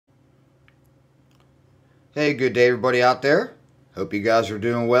Hey, good day everybody out there. Hope you guys are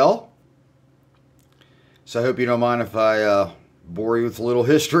doing well. So I hope you don't mind if I bore you with a little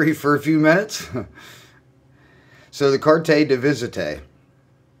history for a few minutes. So the carte de visite,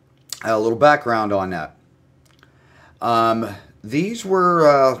 a little background on that. These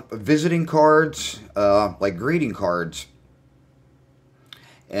were visiting cards, like greeting cards.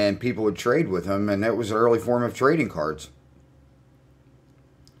 And people would trade with them, and that was an early form of trading cards.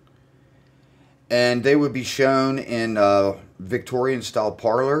 And they would be shown in Victorian-style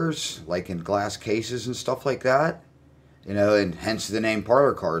parlors, like in glass cases and stuff like that. You know, and hence the name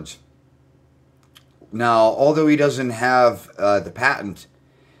parlor cards. Now, although he doesn't have the patent,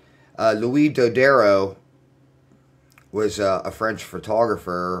 Louis Dodero was a French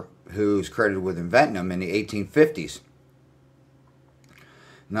photographer who's credited with inventing them in the 1850s.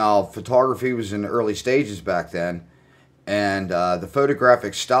 Now, photography was in the early stages back then, and the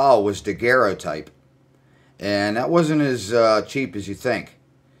photographic style was daguerreotype, and that wasn't as cheap as you think.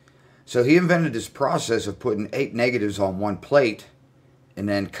 So he invented this process of putting 8 negatives on one plate and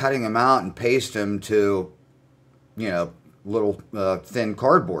then cutting them out and paste them to, you know, little thin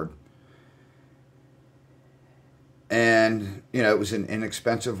cardboard. And, you know, it was an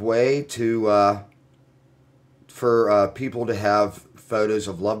inexpensive way to for people to have photos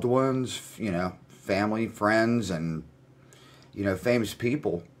of loved ones, you know, family, friends, and, you know, famous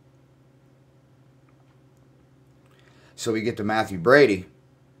people. So we get to Matthew Brady,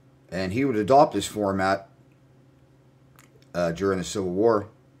 and he would adopt this format during the Civil War.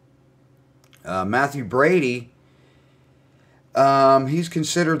 Matthew Brady, he's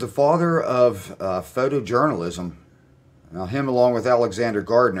considered the father of photojournalism. Now, him along with Alexander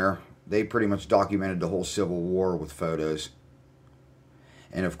Gardner, they pretty much documented the whole Civil War with photos.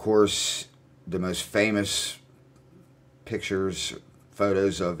 And of course, the most famous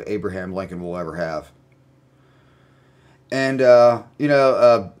photos of Abraham Lincoln we'll ever have. And, you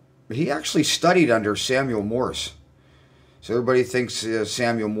know, he actually studied under Samuel Morse. So everybody thinks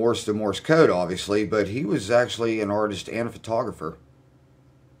Samuel Morse, the Morse code, obviously, but he was actually an artist and a photographer.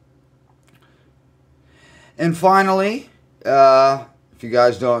 And finally, if you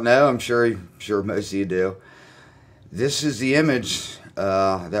guys don't know, I'm sure most of you do, this is the image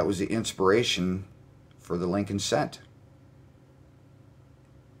that was the inspiration for the Lincoln Cent.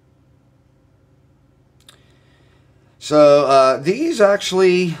 So these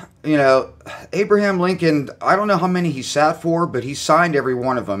actually, you know, Abraham Lincoln, I don't know how many he sat for, but he signed every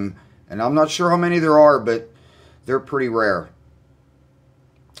one of them. And I'm not sure how many there are, but they're pretty rare.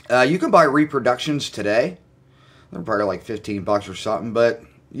 You can buy reproductions today. They're probably like 15 bucks or something, but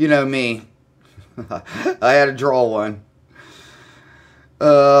you know me. I had to draw one.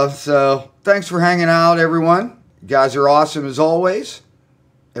 So thanks for hanging out, everyone. You guys are awesome as always.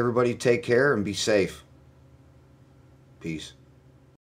 Everybody take care and be safe. Peace.